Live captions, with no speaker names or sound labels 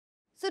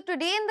So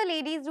today in the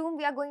ladies' room,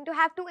 we are going to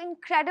have two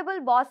incredible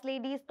boss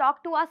ladies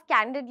talk to us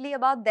candidly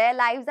about their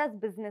lives as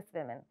business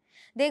women.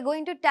 They're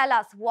going to tell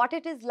us what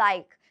it is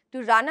like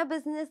to run a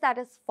business that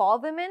is for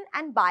women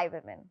and by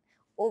women.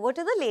 Over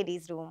to the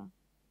ladies' room.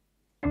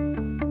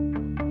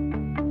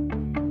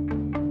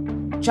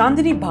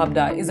 Chandni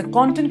Bhabhda is a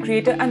content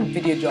creator and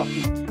video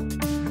jockey.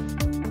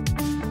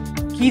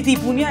 Kirti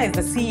Poonia is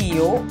the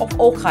CEO of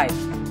Okhai.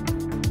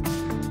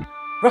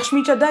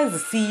 Rashmi Chadha is the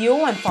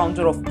CEO and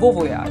founder of Wo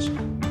Voyage.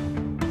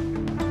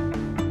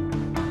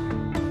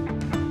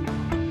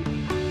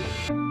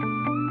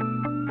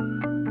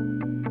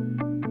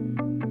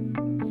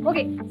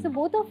 Okay, so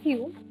both of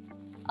you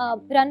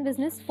run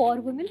business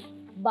for women,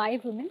 by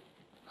women.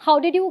 How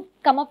did you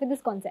come up with this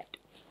concept?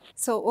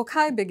 So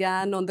Okhai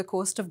began on the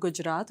coast of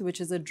Gujarat,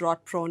 which is a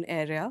drought-prone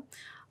area.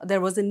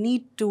 There was a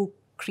need to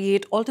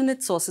create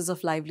alternate sources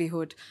of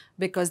livelihood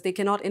because they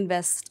cannot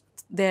invest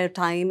their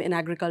time in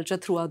agriculture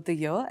throughout the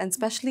year, and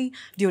especially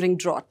during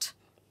drought.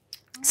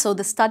 So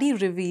the study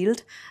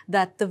revealed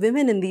that the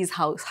women in these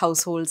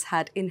households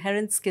had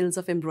inherent skills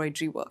of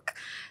embroidery work.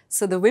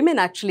 So the women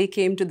actually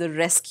came to the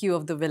rescue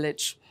of the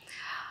village.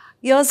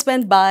 Years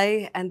went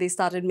by and they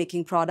started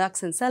making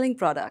products and selling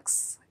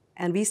products.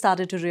 And we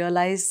started to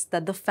realize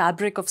that the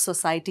fabric of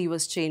society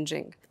was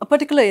changing. A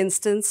particular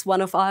instance,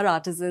 one of our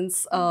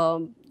artisans,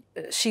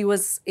 she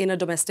was in a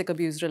domestic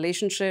abuse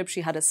relationship.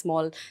 She had a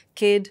small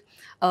kid.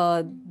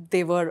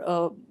 They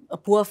were a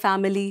poor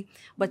family,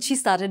 but she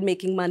started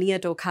making money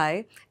at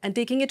Okhai and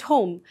taking it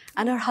home.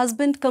 And her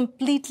husband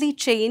completely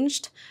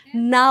changed.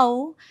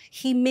 Now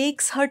he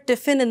makes her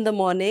tiffin in the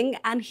morning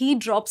and he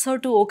drops her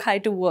to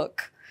Okhai to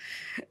work.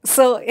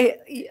 So,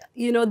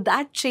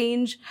 that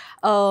change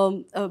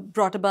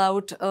brought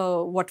about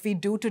what we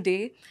do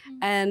today.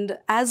 And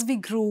as we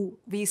grew,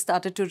 we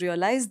started to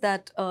realize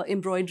that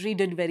embroidery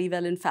did very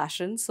well in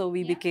fashion. So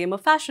we became a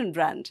fashion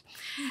brand.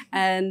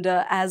 And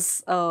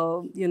as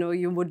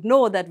you would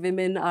know that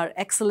women are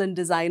excellent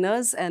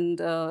designers, and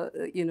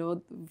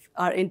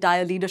our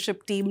entire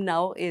leadership team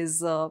now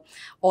is all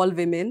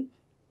women.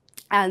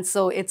 And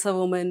so it's a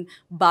woman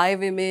by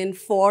women,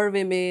 for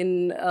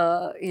women,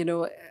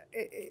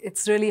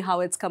 it's really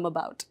how it's come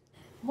about.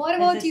 What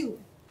about you?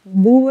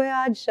 Wo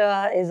Voyage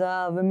is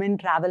a women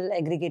travel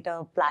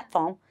aggregator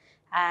platform,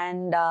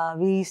 and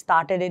we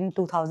started in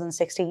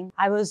 2016.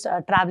 I was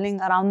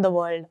traveling around the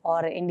world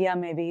और India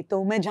में भी,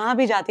 तो मैं जहाँ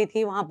भी जाती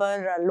थी वहाँ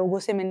पर लोगों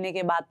से मिलने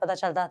के बाद पता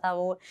चलता था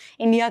वो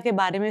इंडिया के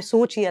बारे में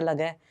सोच ही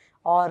अलग है,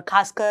 और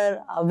खासकर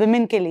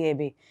विमेन के लिए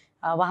भी।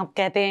 वहाँ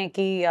कहते हैं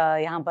कि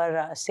यहाँ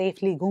पर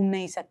सेफली घूम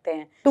नहीं सकते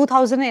हैं।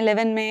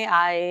 2011 में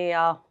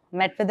I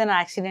met with an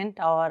accident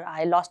और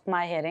I lost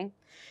my hearing.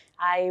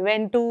 I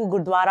went to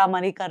gurdwara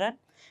Manikaran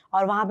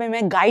और वहाँ पे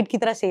मैं गाइड की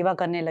तरह सेवा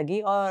करने लगी,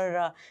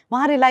 और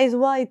वहाँ रियलाइज़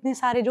हुआ इतने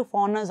सारे जो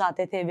फॉरेनर्स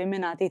आते थे,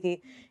 विमेन आती थी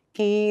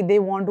कि they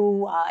want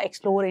to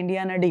explore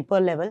India on a deeper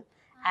level.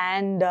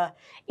 And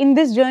in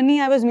this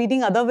journey I was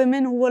meeting other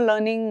women who were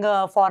learning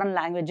foreign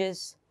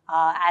languages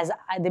as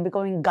they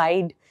becoming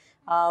guide,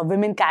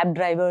 women cab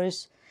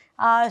drivers.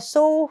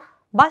 So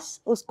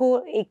बस उसको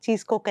एक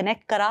चीज़ को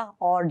connect करा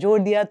और जोड़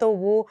दिया, तो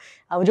वो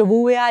जो वो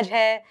वोयाज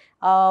है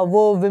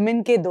वो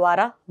विमेन के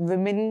द्वारा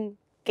विमेन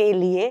के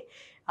लिए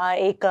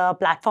एक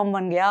प्लेटफॉर्म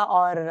बन गया,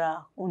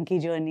 और उनकी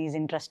जर्नीज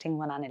इंटरेस्टिंग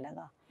बनाने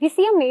लगा। We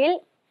see a male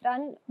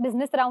run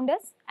business around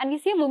us and we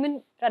see a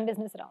woman run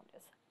business around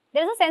us.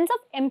 There is a sense of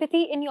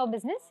empathy in your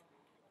business.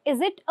 Is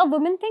it a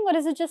woman thing or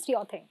is it just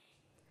your thing?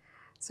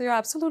 So you're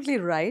absolutely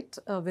right.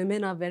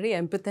 Women are very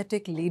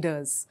empathetic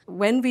leaders.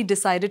 When we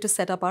decided to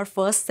set up our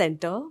first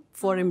center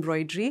for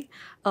embroidery,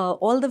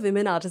 all the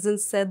women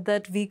artisans said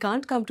that we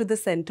can't come to the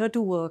center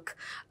to work.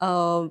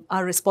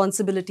 Our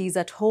responsibilities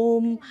at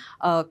home,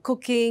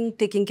 cooking,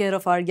 taking care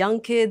of our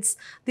young kids,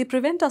 they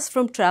prevent us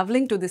from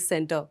traveling to this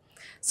center.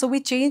 So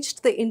we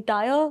changed the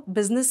entire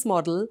business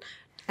model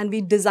and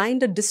we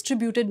designed a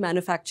distributed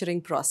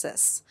manufacturing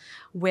process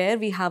where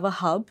we have a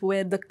hub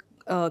where the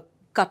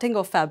cutting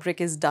of fabric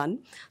is done.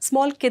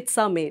 Small kits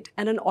are made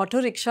and an auto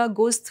rickshaw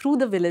goes through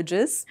the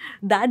villages.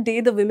 That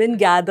day the women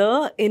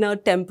gather in a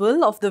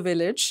temple of the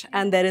village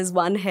and there is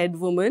one head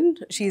woman.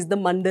 She's the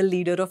mandal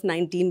leader of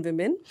 19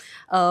 women,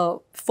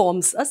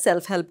 forms a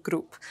self-help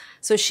group.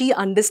 So she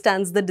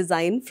understands the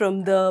design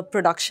from the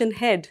production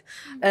head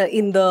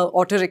in the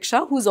auto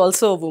rickshaw, who's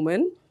also a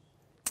woman.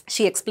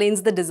 She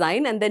explains the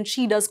design and then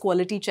she does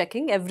quality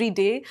checking every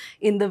day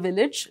in the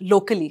village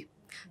locally.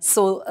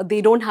 So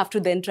they don't have to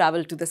then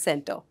travel to the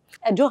center.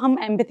 जो हम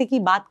empathy की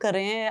बात कर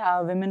रहे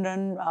हैं women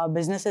run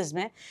businesses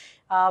में,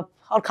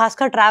 और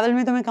खासकर ट्रैवल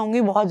में तो मैं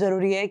कहूँगी बहुत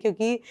ज़रूरी है,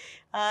 क्योंकि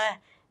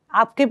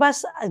आपके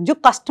पास जो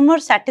कस्टमर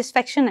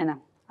सेटिस्फेक्शन है ना,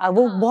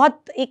 वो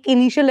बहुत एक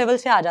इनिशियल लेवल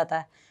से आ जाता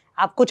है।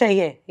 आपको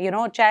चाहिए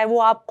चाहे वो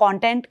आप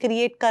कंटेंट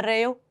क्रिएट कर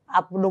रहे हो,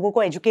 आप लोगों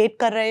को एजुकेट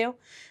कर रहे हो,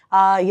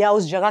 या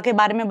उस जगह के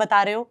बारे में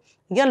बता रहे हो,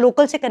 या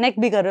लोकल से कनेक्ट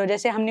भी कर रहे हो।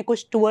 जैसे हमने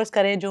कुछ टूर्स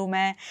करे जो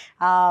मैं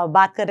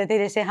बात कर रहे थे,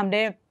 जैसे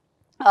हमने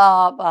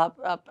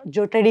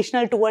जो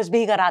ट्रेडिशनल टूर्स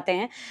भी कराते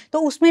हैं, तो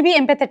उसमें भी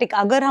एम्पैथेटिक,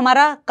 अगर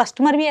हमारा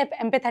कस्टमर भी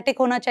एम्पैथेटिक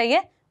होना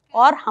चाहिए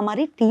और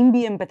हमारी टीम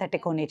भी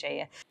एम्पैथेटिक होनी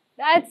चाहिए.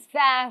 That's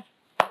fair.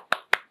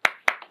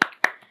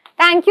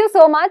 Thank you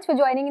so much for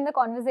joining in the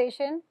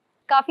conversation.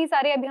 काफी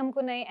सारे अभी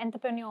हमको नए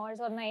एंटरप्रेन्योर्स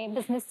और नए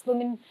बिजनेस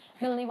वुमेन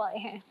मिलने वाले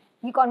हैं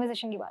ये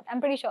कॉन्वर्सेशन के बाद.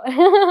 I'm pretty sure.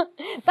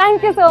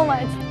 Thank you so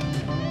much.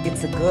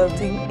 It's a girl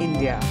thing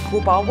India,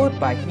 co-powered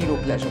by Hero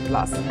Pleasure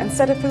Plus and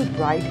Cetaphil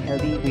Bright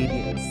Healthy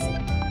Radiance.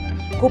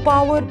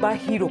 Co-powered by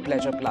Hero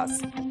Pleasure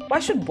Plus. Why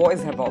should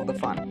boys have all the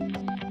fun?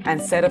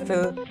 And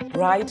Cetaphil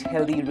Bright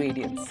Healthy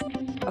Radiance.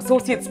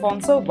 Associate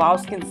sponsor Wow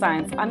Skin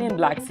Science Onion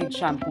Black Seed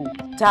Shampoo.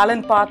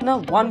 Talent partner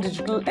One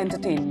Digital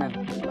Entertainment.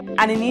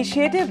 An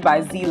initiative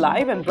by Zee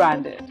Live and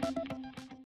Branded.